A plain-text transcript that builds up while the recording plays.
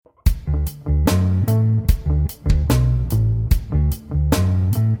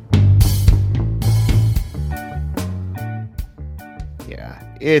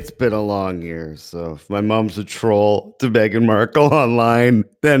It's been a long year, so if my mom's a troll to Meghan Markle online,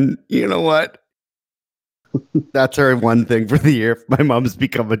 then you know what? That's her one thing for the year. If my mom's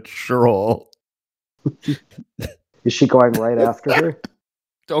become a troll. Is she going right after her?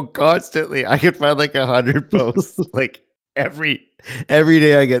 So constantly, I could find like 100 posts. Like every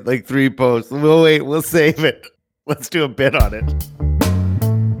day, I get like 3 posts. We'll wait. We'll save it. Let's do a bit on it.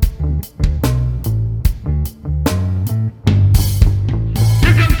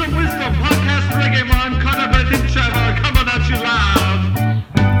 Here comes the Wisdom Podcast Reggae Man, Connor Bennett Trevor, coming at you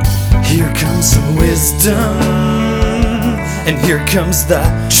loud. Here comes some wisdom, and here comes the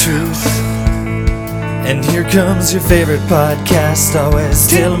truth. And here comes your favorite podcast, always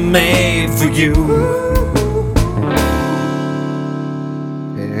tailor-made for you.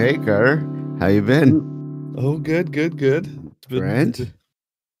 Hey, Carter. How you been? Oh, good. Brent?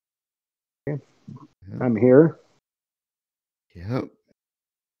 I'm here. Yep.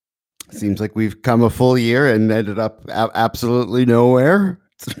 Seems like we've come a full year and ended up absolutely nowhere.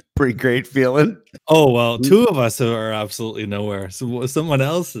 It's a pretty great feeling. Oh, well, 2 of us are absolutely nowhere. So someone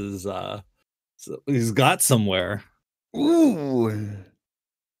else is, he's got somewhere. Ooh.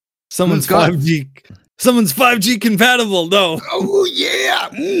 Someone's got- 5G. Someone's 5G compatible. No. Oh, yeah.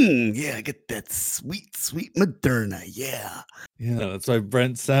 Yeah, I get that sweet Moderna. Yeah. Yeah, that's why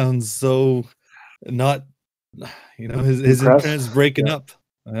Brent sounds so not, his Impressed? internet's breaking up.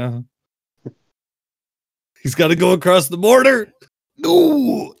 Yeah. He's got to go across the border.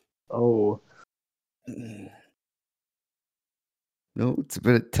 Ooh. Oh, No, it's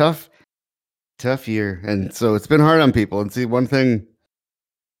been a tough year. And so it's been hard on people. And see, one thing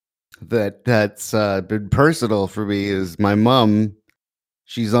that's been personal for me is my mom.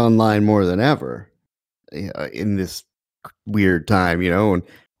 She's online more than ever in this weird time, and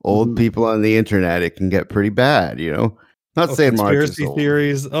old people on the internet, it can get pretty bad, Not saying March is Conspiracy old.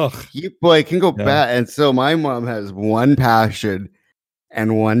 theories. Oh, Boy, it can go Yeah. bad. And so my mom has one passion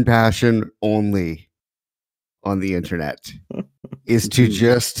and one passion only on the internet is to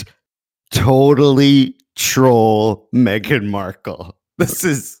just totally troll Meghan Markle. This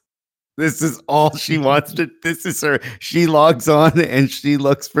is all she wants to. This is her. She logs on and she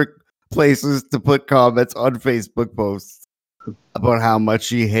looks for places to put comments on Facebook posts about how much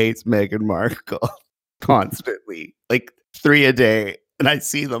she hates Meghan Markle constantly, like 3 a day, and I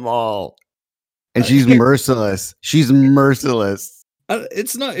see them all. And she's merciless. She's merciless.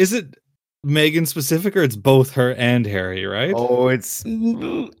 it's not. Is it Meghan specific or it's both her and Harry, right? Oh, I'd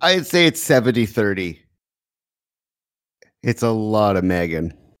say it's 70-30. It's a lot of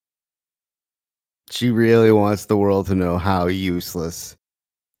Meghan. She really wants the world to know how useless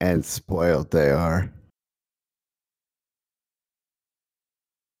and spoiled they are.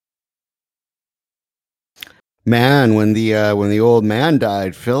 Man, when the old man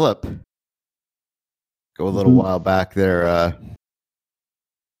died, Philip, go a little while back there.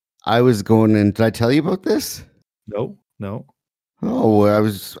 I was going in. Did I tell you about this? No. Oh, I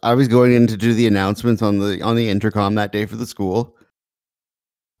was going in to do the announcements on the intercom that day for the school.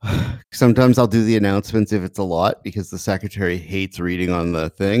 Sometimes I'll do the announcements if it's a lot because the secretary hates reading on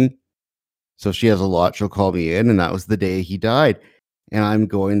the thing. So if she has a lot, she'll call me in, and that was the day he died. And I'm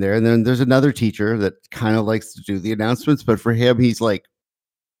going there, and then there's another teacher that kind of likes to do the announcements, but for him, he's like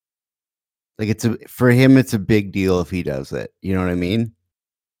it's a big deal if he does it. You know what I mean?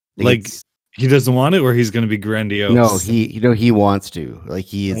 Like he doesn't want it, or he's going to be grandiose. No, he wants to.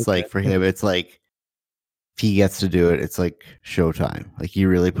 Like it's Okay. like for him, it's like if he gets to do it, it's like showtime. Like he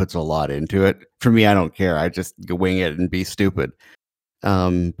really puts a lot into it. For me, I don't care. I just wing it and be stupid.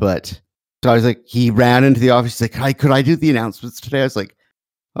 But so I was like, he ran into the office. He's like, could I do the announcements today? I was like,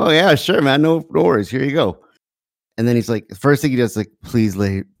 oh yeah, sure, man. No worries. Here you go. And then he's like, the first thing he does is like,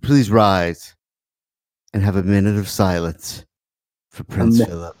 please rise and have a minute of silence for Prince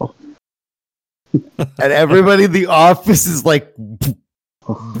Philip. And everybody in the office is like,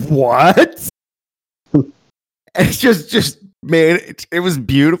 what? And it's just man, it was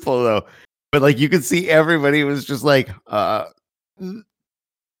beautiful though. But like you could see everybody was just like, but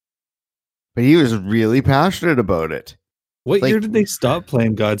he was really passionate about it. What Like- year did they stop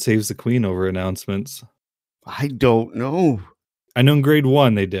playing God Saves the Queen over announcements? I don't know. I know in grade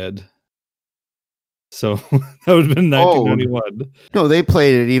 1 they did. So that would have been 1991. No, they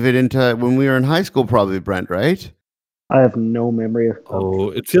played it even into when we were in high school, probably, Brent, right? I have no memory of. Oh,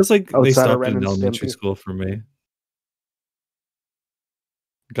 it feels like they Outside of stopped Ren in and elementary Stimpy. school for me.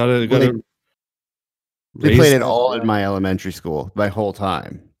 Gotta They raise- played it all in my elementary school, my whole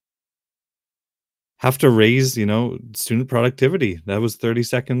time. have to raise, student productivity. That was 30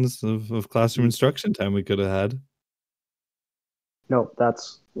 seconds of classroom instruction time we could have had. No,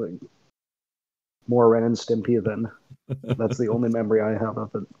 that's like more Ren and Stimpy than. That's the only memory I have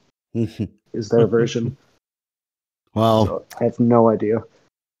of it. Is their version. Well, So I have no idea.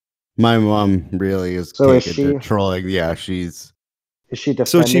 my mom really is So is taken to she- trolling. Yeah, she's Is she defending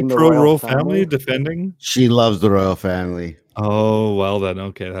So is she the pro royal royal family defending? she loves the royal family. Oh well, then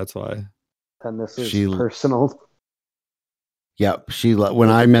okay, that's why. And this is She- personal. Yep, when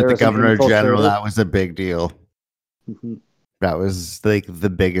I met the There's an governor general, infiltrator. that was a big deal. Mhm. That was like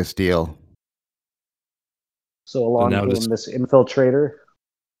the biggest deal. So along now came just- this infiltrator.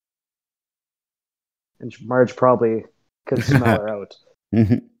 And Marge probably could smell her out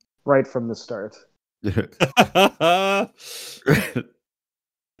right from the start.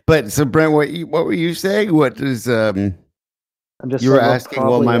 But so Brent, what were you saying? What is I'm just you were saying, well, asking?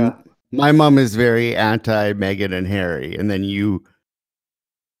 Well, probably, my mom is very anti Meghan and Harry, and then you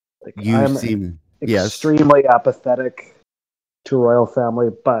like, you I'm seem yes. extremely apathetic to royal family,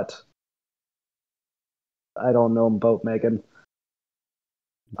 but I don't know about Meghan.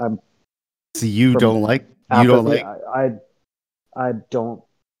 So you from don't like you don't Apathy. like I don't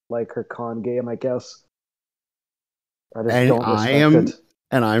like her con game, I guess. I just And don't I respect am- it.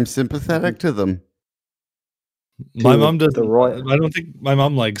 and I'm sympathetic to them. My To mom the doesn't. royal- I don't think my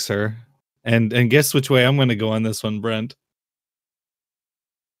mom likes her. And guess which way I'm going to go on this one, Brent?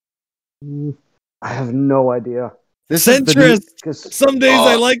 I have no idea. This is the new- Centrist. 'Cause Some days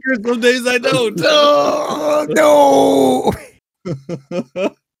I Oh. like her, some days I don't. No, no.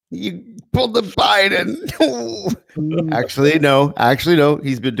 You pulled the Biden. No. Actually, no.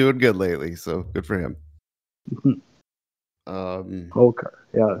 He's been doing good lately, so good for him. okay,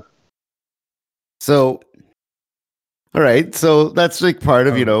 yeah. So, all right. So that's like part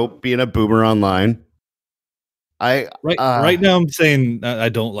of being a boomer online. Right, Uh, right now I'm saying I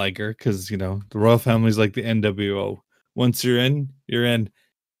don't like her because the royal family's like the NWO. Once you're in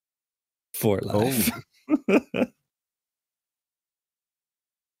for life.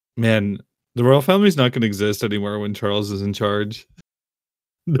 Man, the royal family's not going to exist anymore when Charles is in charge.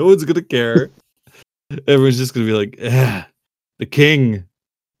 No one's going to care. Everyone's just going to be like, the king,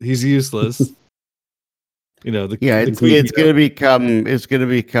 he's useless. The it's queen, gonna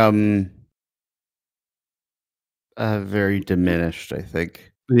become very diminished, I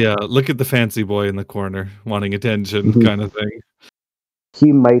think. yeah, look at the fancy boy in the corner wanting attention, Mhm. kind of thing.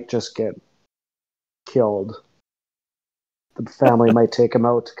 He might just get killed. The family might take him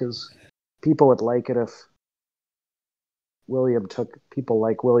out because people would like it if William took people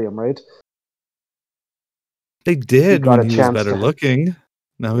like William, right? They did got when a he was chance better to- looking.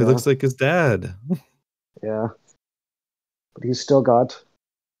 Now he Yeah. looks like his dad. Yeah. But he's still got.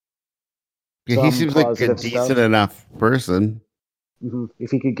 Yeah, he Some seems like a positive decent stuff. enough person. If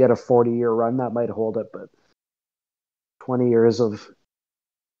he could get a 40-year run, that might hold it. But 20 years of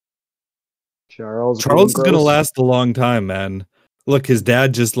Charles Charles being is going to gross. last a long time, man. Look, his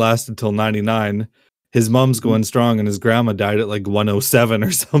dad just lasted till 99. His mom's going strong, and his grandma died at like 107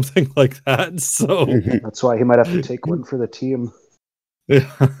 or something like that. So, That's why he might have to take one for the team.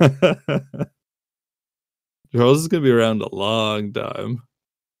 Charles is going to be around a long time.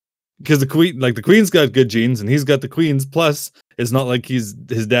 Because the queen's got good genes, and he's got the queen's. Plus, it's not like his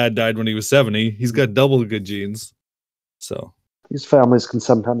dad died when he was 70. He's got double good genes. So, These families can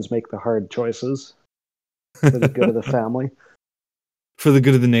sometimes make the hard choices for the good of the family. for the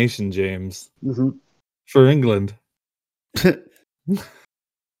good of the nation, James. hmm For England.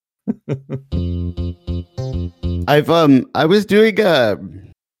 I was doing a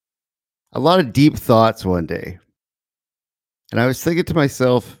lot of deep thoughts one day, and I was thinking to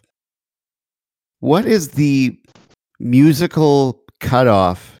myself, what is the musical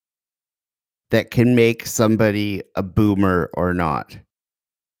cutoff that can make somebody a boomer or not?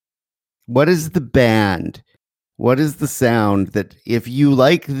 What is the band? What is the sound that if you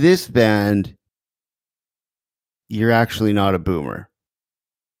like this band, you're actually not a boomer?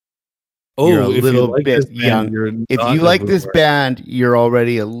 Oh, You're a if little you like bit this band, young. you're If not you a like this boomer. band, you're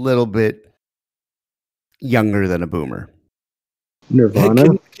already a little bit younger than a boomer. Hey, Nirvana.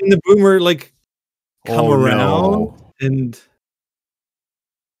 can the boomer come Oh, around no. and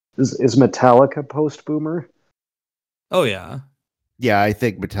Is Metallica post-boomer? oh yeah, Yeah, I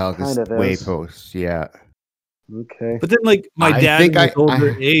think Metallica's Kind of way is. post. Yeah. Okay. but then my I dad think in his I-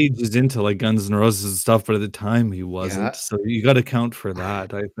 older I- age is into Guns N' Roses and stuff, but at the time he wasn't. Yeah. So you got to count for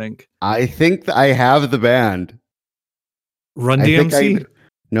that. I think I think I have the band. Run I think DMC.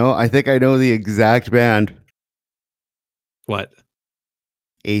 I think I know the exact band. What?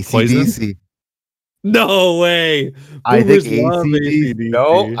 AC/DC. No way. I think Boomers love AC/DC. AC/DC.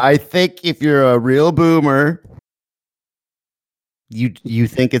 No, I think if you're a real boomer, You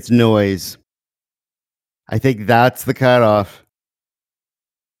think it's noise. I think that's the cutoff.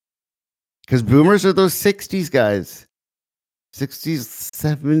 Because boomers are those 60s guys. 60s,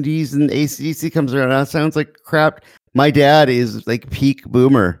 70s, and AC/DC comes around. That sounds like crap. My dad is like peak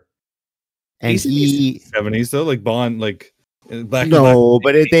boomer. And he 70s though, like Bond, like Black. no,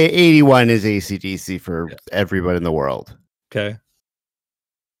 but the 81 is AC/DC for everybody in the world. Okay.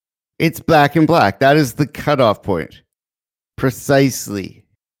 It's Back in Black. That is the cutoff point. Precisely.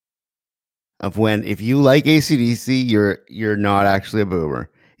 Of when, if you like AC/DC, you're not actually a boomer.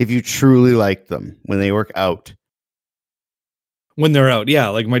 If you truly like them when they work out. When they're out, yeah.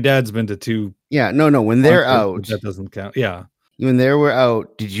 Like my dad's been to 2. Yeah, no. When they're out, that doesn't count. Yeah. when they were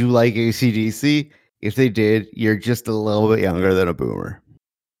out, did you like AC/DC? If they did, you're just a little bit younger than a boomer.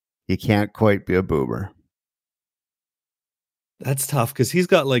 You can't quite be a boomer. That's tough because he's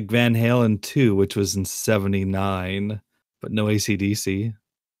got like Van Halen 2, which was in 79, but no AC/DC.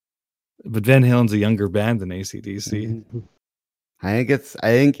 But Van Halen's a younger band than AC/DC. I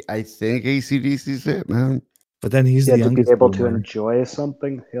think AC/DC's it, man. But then he's You the have to be youngest able to boomer. enjoy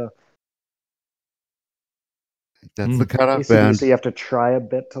something. Yeah. That's the cutoff band. AC/DC, you have to try a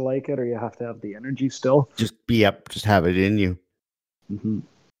bit to like it, or you have to have the energy still. Just have it in you. Mm-hmm.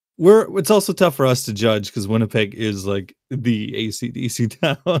 It's also tough for us to judge because Winnipeg is like the AC/DC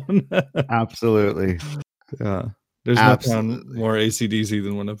town. Absolutely. Yeah. There's no town more AC/DC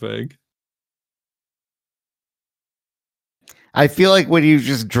than Winnipeg. I feel like when you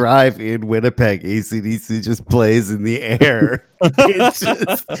just drive in Winnipeg, AC/DC just plays in the air.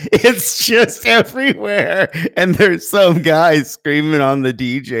 it's just everywhere. And there's some guy screaming on the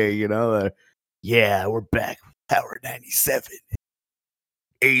DJ, yeah, we're back with Power 97.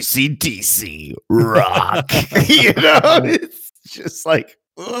 AC/DC rock. It's just like,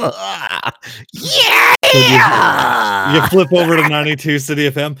 yeah. You flip over to 92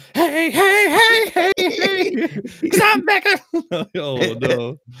 City FM. Hey, I'm back. Oh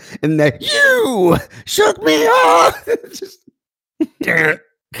no. And then you shook me off. Just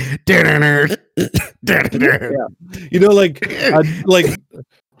like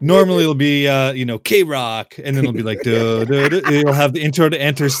normally it'll be K-Rock, and then it'll be like it'll have the intro to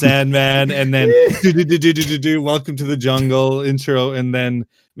Enter Sandman, and then Welcome to the Jungle intro, and then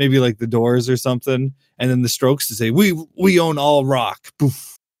maybe like the Doors or something, and then the Strokes to say we own all rock.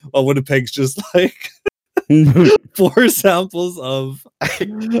 Poof. Well, Winnipeg's just like 4 samples of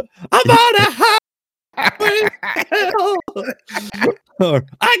I'm on a highway or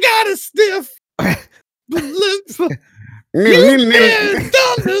I got a stiff lips.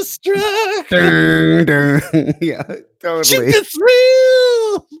 Yeah, totally. Shoot the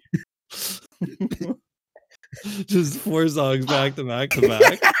thrill. Just 4 songs back to back to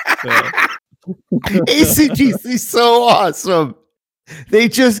back. Yeah. AC/DC so awesome. They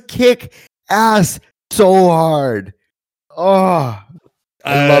just kick ass so hard. Oh,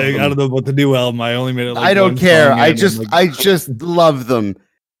 I don't know about the new album. I only made it. Like I don't one care. song I in, just love them.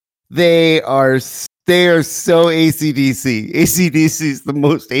 They are so AC/DC. AC/DC is the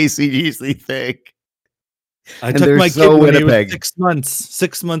most AC/DC thing. I took my kid when he was 6 months.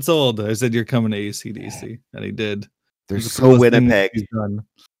 6 months old. I said, "You're coming to AC/DC," and he did. They're so Winnipeg.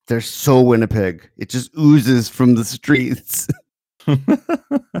 They're so Winnipeg. It just oozes from the streets.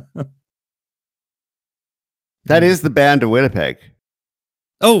 That is the band of Winnipeg.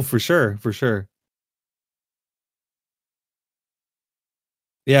 Oh, for sure.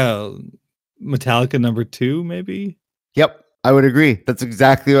 Yeah, Metallica number 2, maybe. Yep, I would agree. That's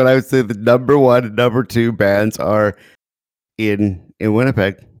exactly what I would say. The number 1 and number 2 bands are in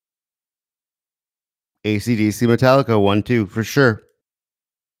Winnipeg. AC/DC, Metallica, 1, 2 for sure.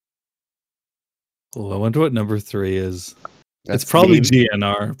 Well, I wonder what number 3 is. It's probably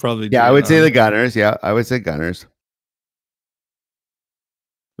GNR. Probably. Yeah, GNR. I would say the Gunners. Yeah, I would say Gunners.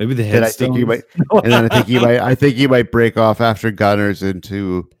 Maybe the Headstones. I think you might, and then I think you might break off after Gunners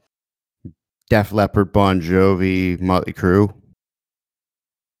into Def Leppard, Bon Jovi, Motley Crue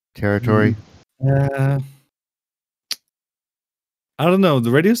territory. I don't know.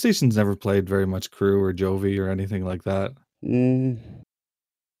 The radio stations never played very much Crue or Jovi or anything like that. But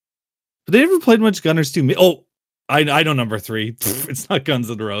they never played much Gunners too. Oh, I know number 3. It's not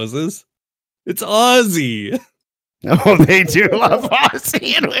Guns N' Roses. It's Ozzy. Oh, they do love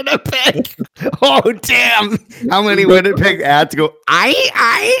Ozzy in Winnipeg. Oh, damn. How many Winnipeg ads go,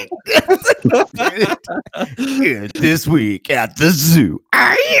 I this week at the zoo.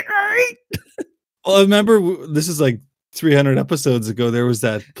 Well, I remember this is like 300 episodes ago. There was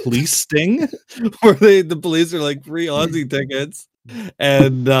that police sting where the police are like free Ozzy tickets.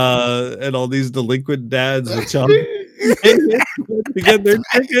 And all these delinquent dads would jump to get their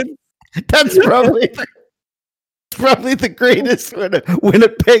tickets. That's probably the greatest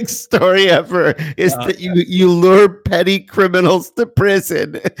Winnipeg story ever. Is that you lure petty criminals to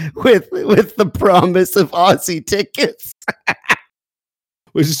prison with the promise of Aussie tickets.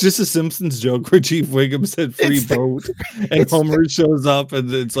 Which is just a Simpsons joke where Chief Wiggum said free boat, and Homer shows up, and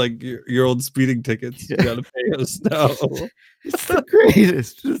it's like your old speeding tickets. You gotta pay us now. It's the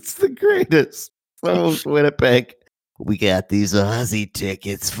greatest. It's the greatest. So Winnipeg, we got these Aussie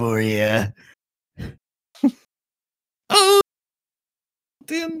tickets for you. Oh,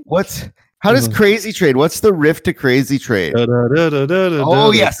 damn! How does Crazy Trade? What's the riff to Crazy Trade?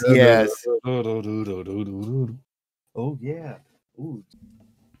 Oh yes, yes. Oh yeah. Ooh.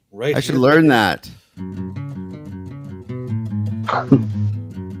 Right. I should learn that.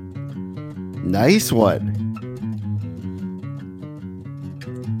 Nice one.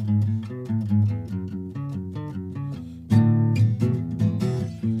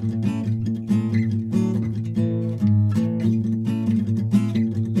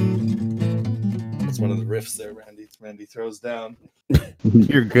 That's one of the riffs there, Randy. Randy throws down.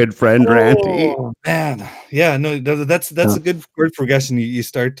 Your good friend Randy. Oh, man, yeah, no, that's a good chord progression. You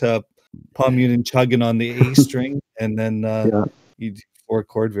start palm muting chugging on the A string, and then you do 4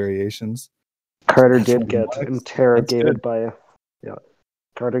 chord variations. Carter did get interrogated by.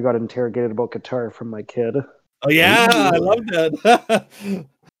 Carter got interrogated about guitar from my kid. Oh yeah, I love that.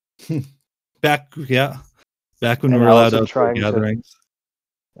 Back when we were allowed out for gatherings.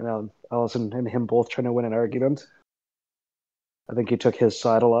 Allison and him both trying to win an argument. I think he took his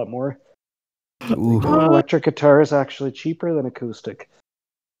side a lot more. Electric guitar is actually cheaper than acoustic.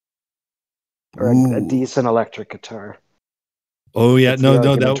 Or a decent electric guitar. Oh yeah, That's no,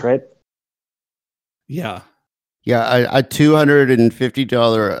 that right. Yeah, a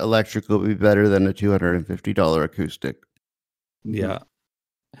 $250 electric will be better than a $250 acoustic. Yeah.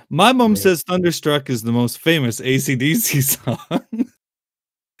 My mom says Thunderstruck is the most famous AC/DC song.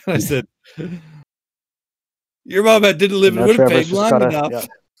 I said, your mom didn't live in Winnipeg long enough.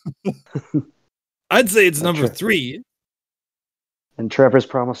 Yeah. I'd say it's number 3. And Trevor's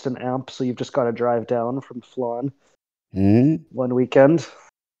promised an amp, so you've just got to drive down from Flan one weekend.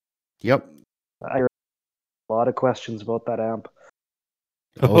 Yep. I heard a lot of questions about that amp.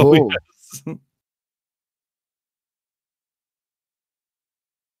 Oh yes.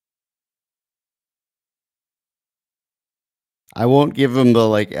 I won't give him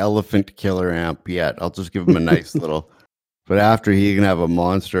the elephant killer amp yet. I'll just give him a nice little. But after he can have a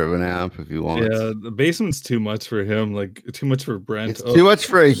monster of an amp if he wants. Yeah, the basement's too much for him. Too much for Brent. It's too much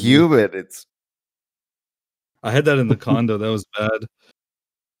for a human. I had that in the condo. That was bad.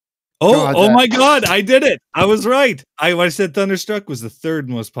 Oh my God! I did it. I was right. I said Thunderstruck was the 3rd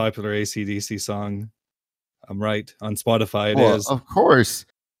most popular AC/DC song. I'm right on Spotify. It is. Of course.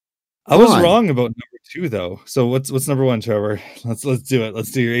 I was wrong about number 2 though. So what's number 1, Trevor? Let's do it.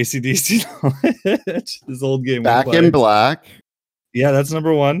 Let's do your AC/DC knowledge. This old game. Back in Black. Yeah, that's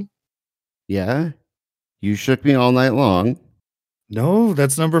number 1. Yeah. You Shook Me All Night Long. No,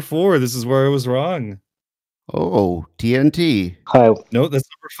 that's number 4. This is where I was wrong. Oh, TNT. No, that's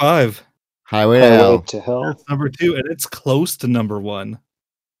number 5. Highway to Hell. That's number 2, and it's close to number 1.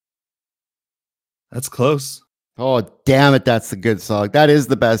 That's close. Oh, damn it. That's the good song. That is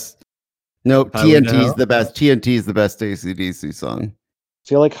the best. No, TNT is the best. TNT is the best AC/DC song. I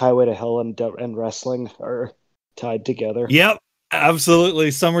feel like Highway to Hell and wrestling are tied together. Yep, absolutely.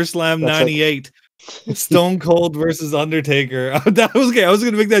 SummerSlam '98. Stone Cold versus Undertaker. That was okay. I was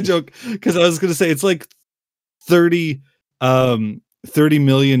going to make that joke because I was going to say it's like 30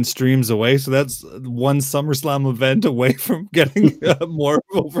 million streams away. So that's one SummerSlam event away from getting more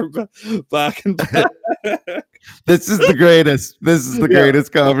over back and back. This is the greatest. This is the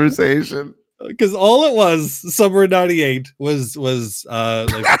greatest conversation. Because all it was, Summer '98 was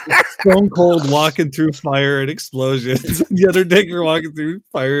like Stone Cold walking through fire and explosions, the Undertaker walking through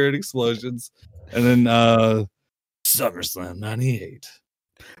fire and explosions, and then SummerSlam '98.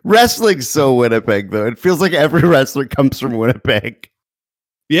 Wrestling's so Winnipeg, though. It feels like every wrestler comes from Winnipeg.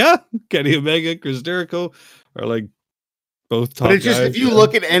 Yeah, Kenny Omega, Chris Jericho are like both top. But it's just, if you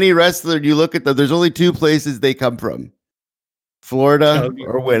look at any wrestler and you look at them, there's only 2 places they come from: Florida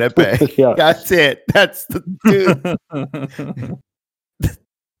or Winnipeg. Yeah. That's it. That's the dude.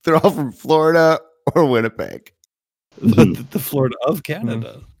 They're all from Florida or Winnipeg. The Florida of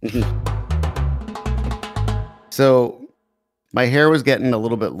Canada. So my hair was getting a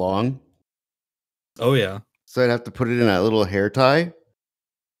little bit long. Oh yeah. So I'd have to put it in a little hair tie.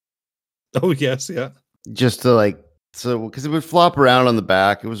 Oh yes, yeah. Just to because it would flop around on the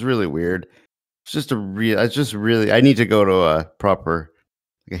back. It was really weird. It's just I need to go to a proper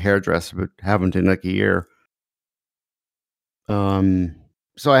like a hairdresser, but haven't in like a year.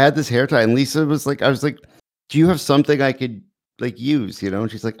 So I had this hair tie, and Lisa was like, I was like, do you have something I could like use? You know,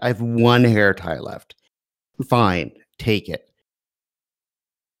 and she's like, I have one hair tie left. Fine, take it.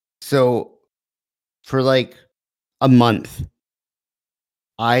 So for like a month,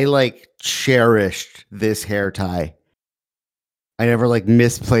 I like cherished this hair tie. I never like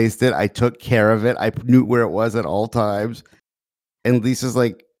misplaced it. I took care of it. I knew where it was at all times. And Lisa's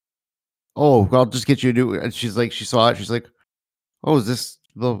like, oh, I'll just get you a new. And she's like, she saw it. She's like, oh, is this?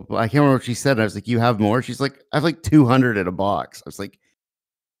 Well, I can't remember what she said. I was like, you have more? She's like, I have like 200 in a box. I was like,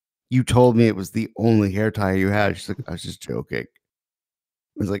 you told me it was the only hair tie you had. She's like, I was just joking.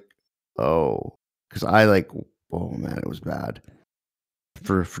 I was like, oh, because I like, oh man, it was bad.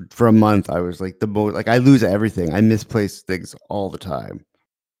 For a month, I was like the most like I lose everything. I misplace things all the time,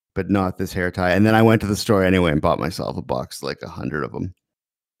 but not this hair tie. And then I went to the store anyway and bought myself a box, like 100 of them.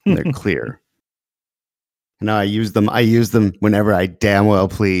 And they're clear. And now I use them. I use them whenever I damn well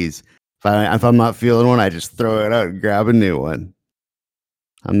please. If I'm not feeling one, I just throw it out and grab a new one.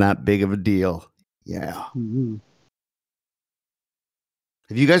 I'm that big of a deal. Yeah. Mhm.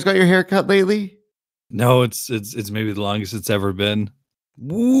 Have you guys got your hair cut lately? No, it's maybe the longest it's ever been.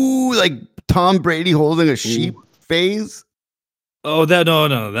 Woo, like Tom Brady holding a sheep phase. Oh, that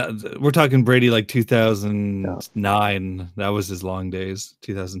we're talking Brady like 2009. That was his long days.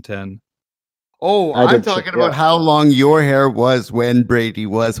 2010. Oh, I I'm did talking check, about yeah. how long your hair was when Brady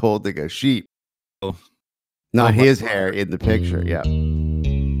was holding a sheep. Oh. Not Oh my his hair in the picture. Yeah.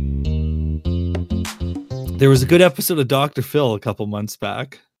 There was a good episode of Dr. Phil a couple months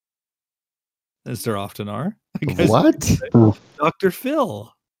back, as there often are. I guess. What? Dr.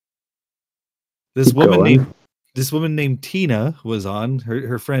 Phil. This Keep woman going. named Tina was on.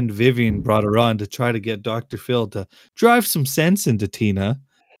 Her friend Vivian brought her on to try to get Dr. Phil to drive some sense into Tina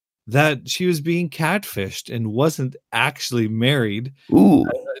that she was being catfished and wasn't actually married Ooh.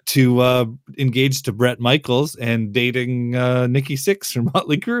 to engaged to Bret Michaels and dating Nikki Sixx from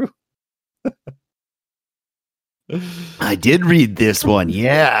Motley Crue. I did read this one.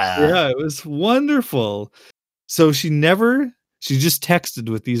 Yeah. Yeah, it was wonderful. So she just texted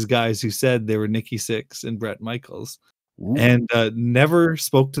with these guys who said they were Nikki Sixx and Bret Michaels Ooh. and never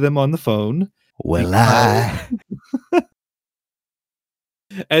spoke to them on the phone. Well,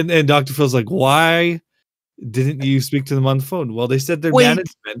 And Dr. Phil's like, why didn't you speak to them on the phone? Well, they said their Wait.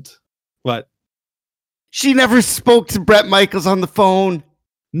 management. What? she never spoke to Bret Michaels on the phone.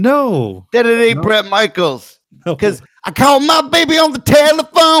 No. That it ain't No. Bret Michaels. No. Because I called my baby on the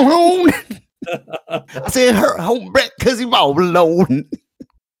telephone. I said, her home Brett, because he was all alone.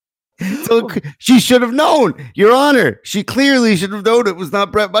 So she should have known, Your Honor. She clearly should have known it was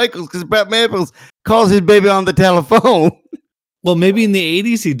not Bret Michaels because Bret Michaels calls his baby on the telephone. Well, maybe in the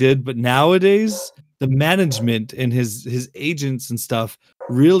 80s he did, but nowadays the management and his agents and stuff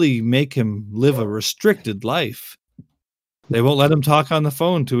really make him live a restricted life. They won't let him talk on the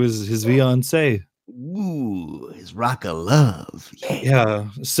phone to his fiancée. Ooh, his rock of love. Yeah. Yeah.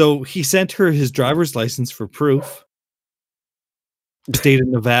 So he sent her his driver's license for proof. State of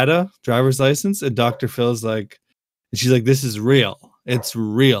Nevada driver's license. And Dr. Phil's like, and she's like, this is real. It's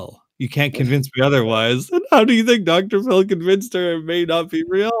real. You can't convince me otherwise. And how do you think Dr. Phil convinced her it may not be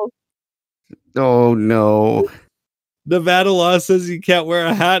real? Oh, no. Nevada law says you can't wear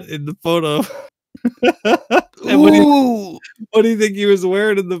a hat in the photo. And Ooh. what do you think he was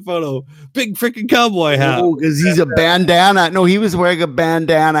wearing in the photo? Big freaking cowboy hat. Because he's a bandana. No, he was wearing a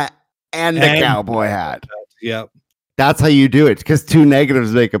bandana and a And- cowboy hat. Yeah. That's how you do it. Because two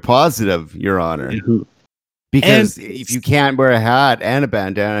negatives make a positive, Your Honor. Mhm. Because And- if you can't wear a hat and a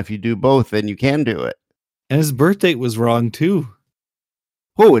bandana, if you do both, then you can do it. And his birth date was wrong too.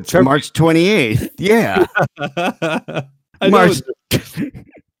 Oh, it's March 28th. Yeah. I know. March.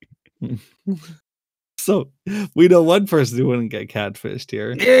 So we know one person who wouldn't get catfished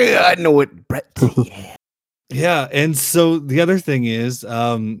here. Yeah, I know it, Brett. Yeah. Yeah, and so the other thing is,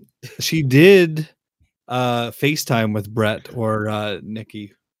 she did FaceTime with Bret or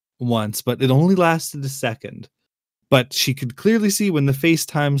Nikki once, but it only lasted a second. But she could clearly see when the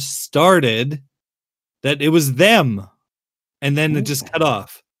FaceTime started that it was them, and then it just cut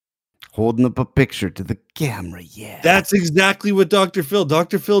off. Holding up a picture to the camera. Yeah. That's exactly what Dr. Phil.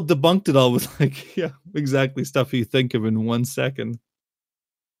 Dr. Phil debunked it all with like, yeah, exactly stuff you think of in 1 second.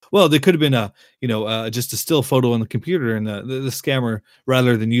 Well, there could have been just a still photo on the computer, and the scammer,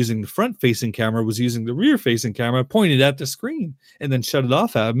 rather than using the front-facing camera, was using the rear-facing camera pointed at the screen, and then shut it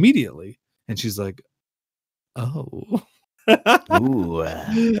off immediately. And she's like, "Oh," Ooh.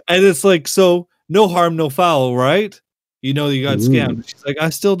 and it's like, so no harm, no foul, right? You know, you got Ooh. scammed. She's like, I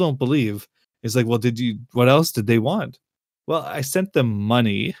still don't believe. He's like, well, what else did they want? Well, I sent them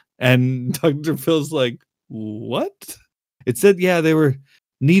money. And Dr. Phil's like, what? It said, yeah, they were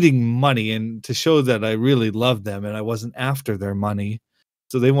needing money and to show that I really loved them and I wasn't after their money.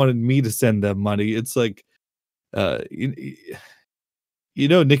 So they wanted me to send them money. It's like, you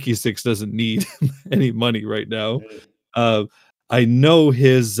know, Nikki Sixx doesn't need any money right now. I know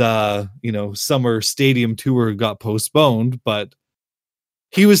his, summer stadium tour got postponed, but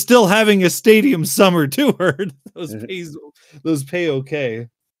he was still having a stadium summer tour. Those pay okay.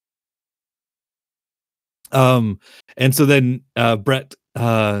 And so then Brett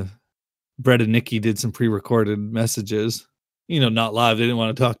and Nikki did some pre-recorded messages. You know, not live. They didn't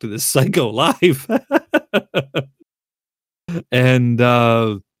want to talk to this psycho live. And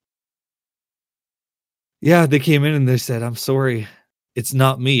they came in and they said, I'm sorry, it's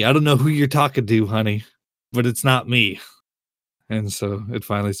not me. I don't know who you're talking to, honey, but it's not me. And so it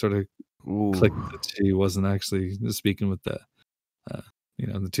finally sort of clicked that she wasn't actually speaking with the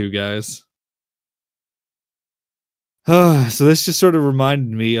two guys. So this just sort of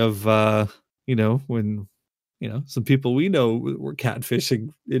reminded me of, when, some people we know were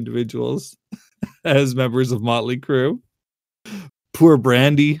catfishing individuals as members of Motley Crue. Poor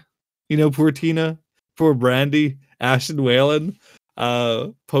Brandy, poor Tina, poor Brandy, Ashton Whalen,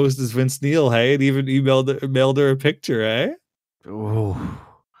 posed as Vince Neil, hey, and even mailed her a picture, eh? Oh,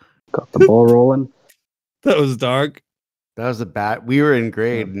 got the ball rolling. That was dark. That was a bad. We were in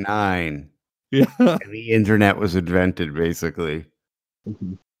grade 9. Yeah. And the internet was invented, basically.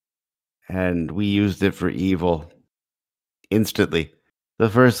 Mhm. And we used it for evil instantly. The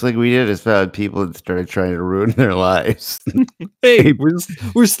first thing we did is found people that started trying to ruin their lives. Hey,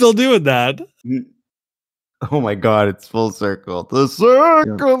 we're still doing that. Oh my God, it's full circle. The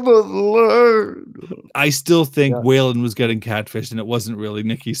circle of learn. I still think Yeah. Waylon was getting catfished and it wasn't really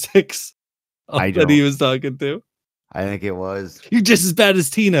Nikki Sixx that he was talking to. I think it was. You're just as bad as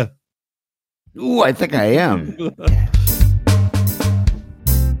Tina. Ooh, I think I am.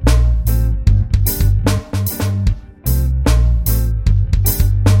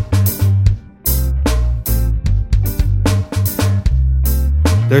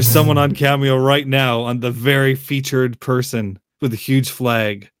 There's someone on Cameo right now on the very featured person with a huge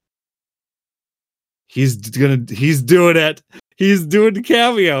flag. He's doing it. He's doing the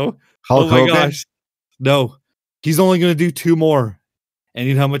Cameo. Hulk Oh my Hogan? gosh. No. He's only going to do 2 more. And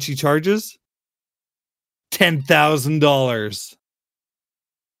you know how much he charges? $10,000.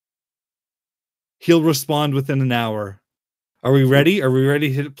 He'll respond within an hour. Are we ready? Are we ready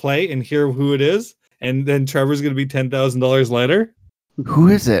to hit play and hear who it is? And then Trevor's going to be $10,000 later? Who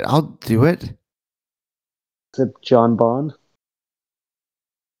is it? I'll do it. Is it John Bond?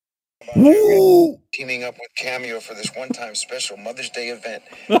 Teaming up with Cameo for this one-time special Mother's Day event.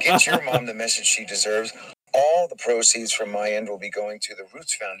 Get your mom the message she deserves. All the proceeds from my end will be going to the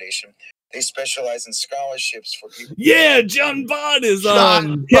Roots Foundation. They specialize in scholarships for people. Yeah, John Bond is John on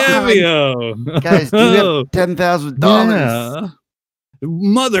Bond. Cameo. Guys, do you have $10,000? Yeah.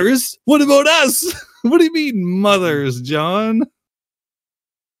 Mothers? What about us? What do you mean, mothers, John?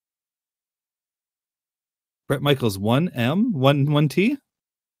 Brett Michaels, 1M, 1T?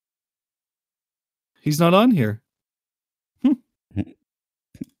 He's not on here. Too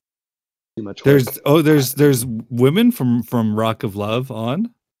much work. There's women from Rock of Love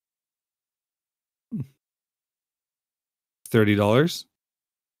on. $30.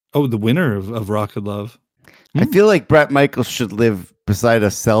 Oh, the winner of Rock of Love. I feel like Brett Michaels should live beside a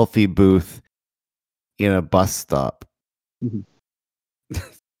selfie booth in a bus stop. Mhm.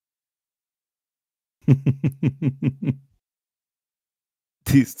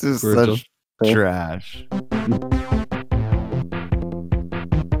 He's just Virgil. such trash.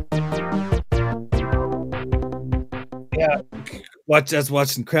 Yeah.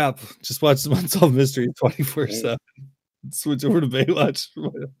 Watching crap. Just watch some Unsolved Mystery 24/7. Switch over to Baywatch.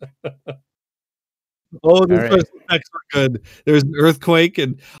 Oh, the All right. special effects were good. There's an earthquake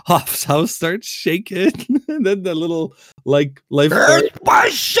and Hoff's house starts shaking. And then the little life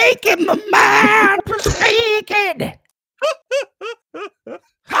was shaking, the man was shaking.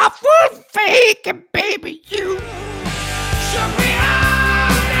 Half was faking, baby. You should be out.